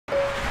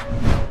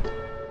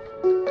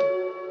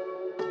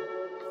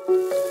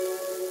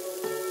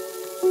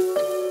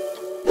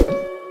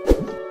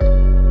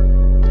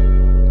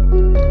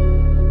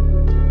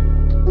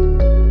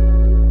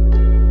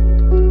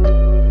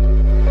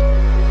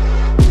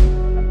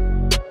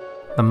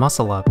The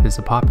muscle-up is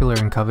a popular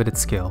and coveted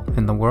skill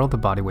in the world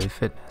of bodyweight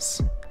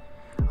fitness.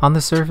 On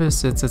the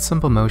surface, it's a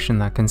simple motion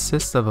that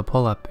consists of a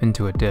pull-up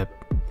into a dip,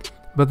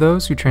 but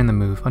those who train the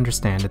move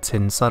understand its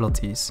hidden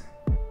subtleties.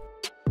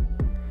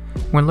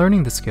 When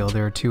learning the skill,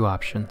 there are two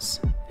options,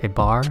 a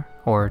bar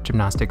or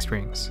gymnastics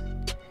rings.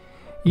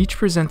 Each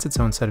presents its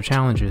own set of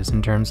challenges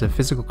in terms of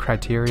physical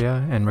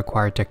criteria and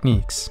required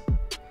techniques.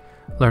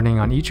 Learning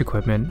on each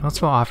equipment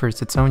also offers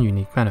its own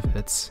unique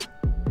benefits.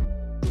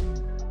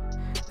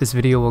 This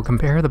video will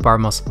compare the bar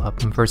muscle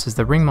up versus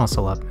the ring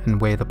muscle up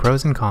and weigh the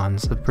pros and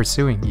cons of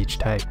pursuing each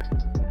type.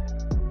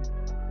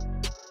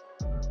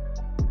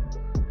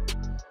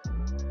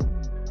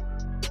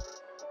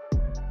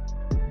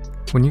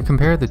 When you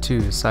compare the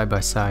two side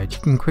by side, you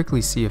can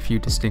quickly see a few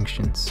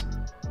distinctions.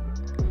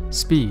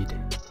 Speed.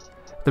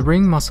 The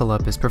ring muscle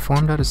up is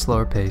performed at a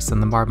slower pace than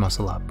the bar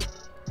muscle up.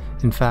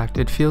 In fact,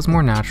 it feels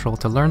more natural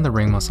to learn the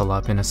ring muscle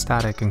up in a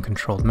static and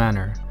controlled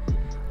manner,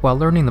 while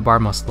learning the bar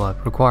muscle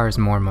up requires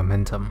more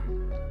momentum.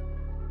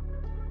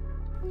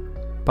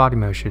 Body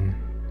motion.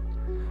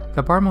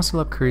 The bar muscle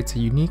up creates a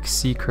unique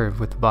C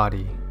curve with the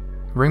body.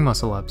 Ring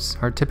muscle ups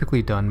are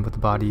typically done with the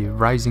body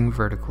rising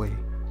vertically.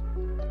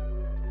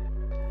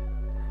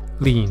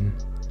 Lean.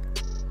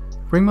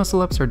 Ring muscle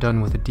ups are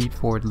done with a deep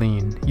forward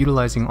lean,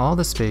 utilizing all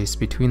the space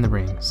between the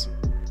rings.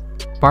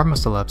 Bar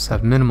muscle ups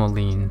have minimal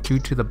lean due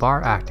to the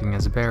bar acting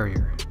as a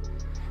barrier.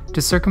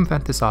 To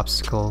circumvent this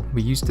obstacle,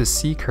 we use the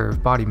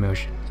C-curve body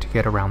motion to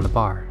get around the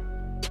bar.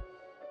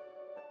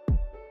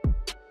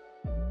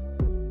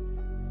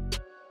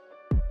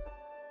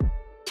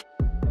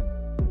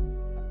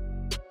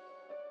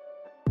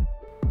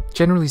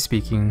 Generally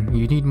speaking,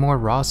 you need more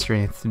raw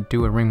strength to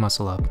do a ring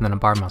muscle up than a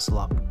bar muscle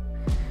up.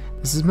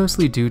 This is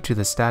mostly due to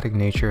the static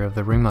nature of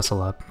the ring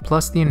muscle up,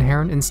 plus the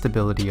inherent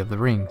instability of the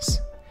rings.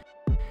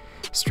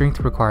 Strength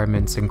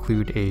requirements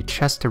include a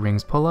chest to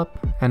rings pull-up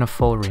and a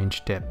full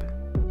range dip.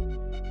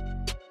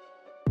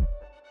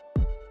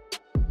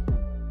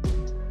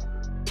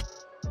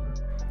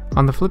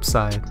 On the flip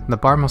side, the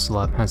bar muscle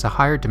up has a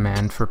higher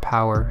demand for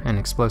power and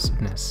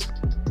explosiveness.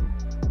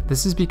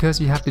 This is because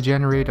you have to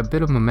generate a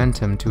bit of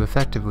momentum to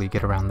effectively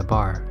get around the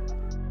bar.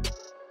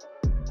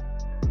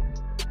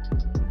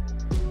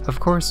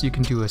 Of course, you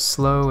can do a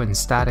slow and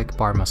static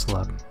bar muscle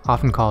up,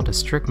 often called a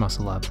strict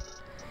muscle up,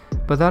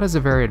 but that is a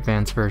very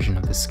advanced version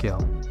of this skill.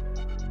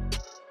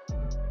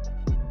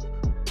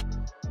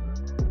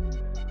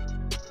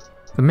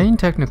 The main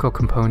technical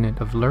component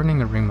of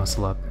learning a ring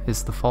muscle up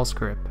is the false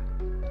grip.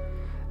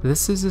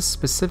 This is a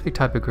specific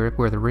type of grip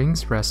where the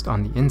rings rest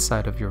on the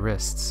inside of your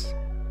wrists.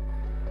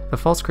 The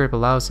false grip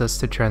allows us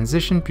to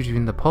transition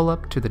between the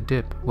pull-up to the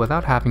dip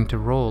without having to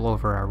roll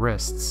over our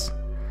wrists.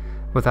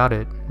 Without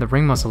it, the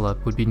ring muscle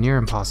up would be near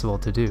impossible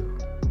to do.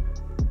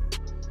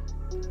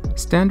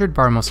 Standard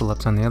bar muscle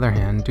ups, on the other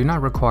hand, do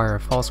not require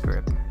a false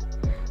grip.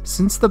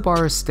 Since the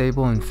bar is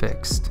stable and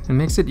fixed, it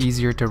makes it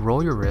easier to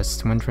roll your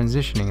wrists when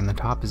transitioning in the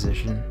top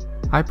position.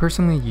 I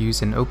personally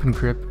use an open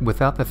grip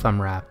without the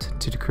thumb wrapped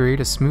to create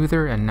a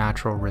smoother and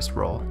natural wrist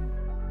roll.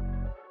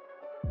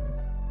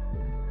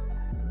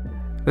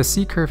 The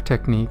C-curve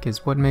technique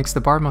is what makes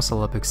the bar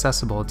muscle up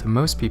accessible to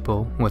most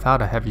people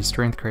without a heavy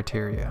strength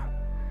criteria.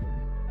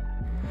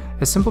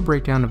 A simple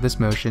breakdown of this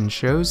motion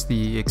shows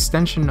the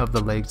extension of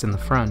the legs in the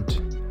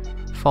front,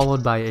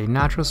 followed by a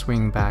natural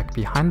swing back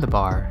behind the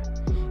bar,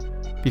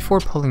 before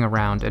pulling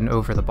around and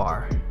over the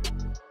bar.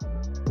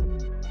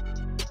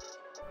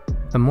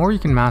 The more you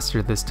can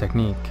master this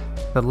technique,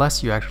 the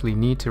less you actually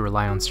need to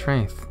rely on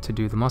strength to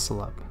do the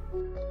muscle up.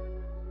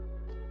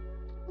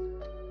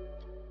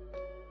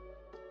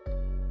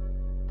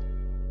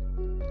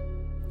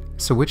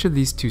 So which of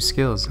these two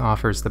skills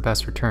offers the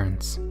best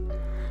returns?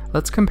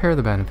 Let's compare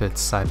the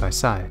benefits side by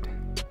side.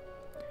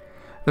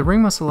 The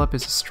ring muscle up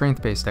is a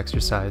strength-based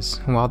exercise,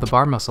 while the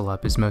bar muscle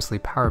up is mostly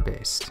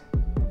power-based.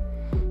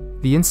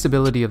 The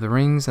instability of the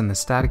rings and the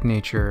static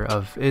nature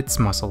of its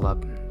muscle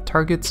up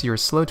targets your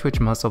slow twitch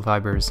muscle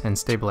fibers and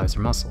stabilizer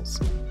muscles.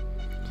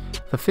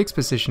 The fixed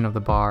position of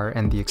the bar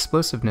and the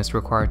explosiveness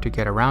required to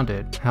get around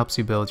it helps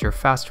you build your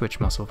fast twitch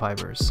muscle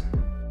fibers.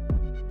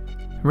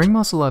 Ring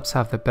muscle ups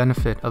have the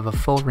benefit of a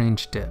full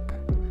range dip,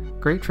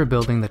 great for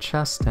building the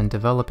chest and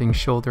developing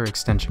shoulder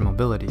extension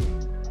mobility.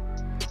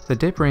 The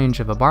dip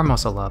range of a bar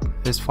muscle up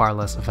is far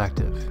less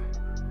effective.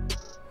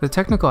 The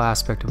technical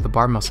aspect of the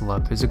bar muscle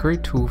up is a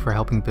great tool for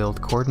helping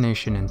build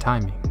coordination and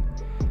timing,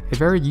 a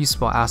very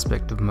useful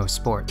aspect of most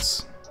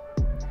sports.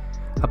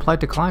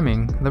 Applied to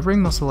climbing, the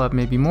ring muscle up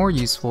may be more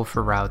useful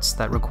for routes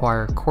that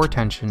require core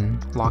tension,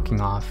 locking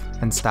off,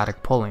 and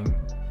static pulling.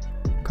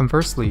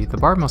 Conversely, the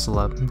bar muscle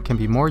up can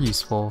be more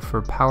useful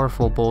for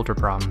powerful boulder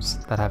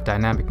problems that have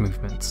dynamic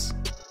movements.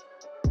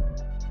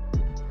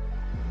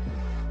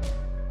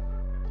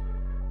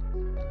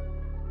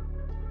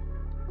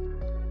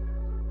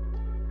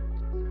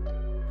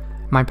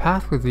 My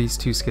path with these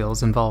two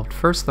skills involved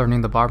first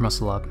learning the bar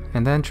muscle up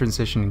and then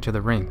transitioning to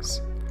the rings.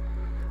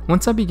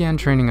 Once I began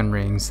training on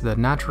rings, the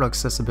natural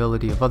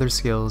accessibility of other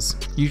skills,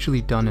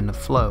 usually done in a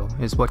flow,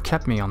 is what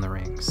kept me on the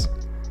rings.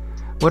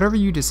 Whatever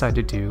you decide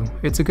to do,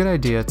 it's a good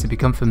idea to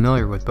become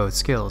familiar with both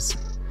skills,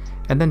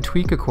 and then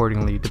tweak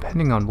accordingly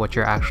depending on what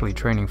you're actually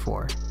training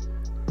for.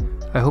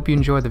 I hope you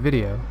enjoyed the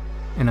video,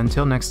 and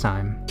until next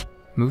time,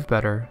 move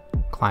better,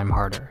 climb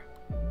harder.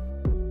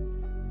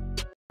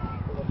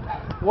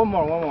 One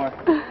more.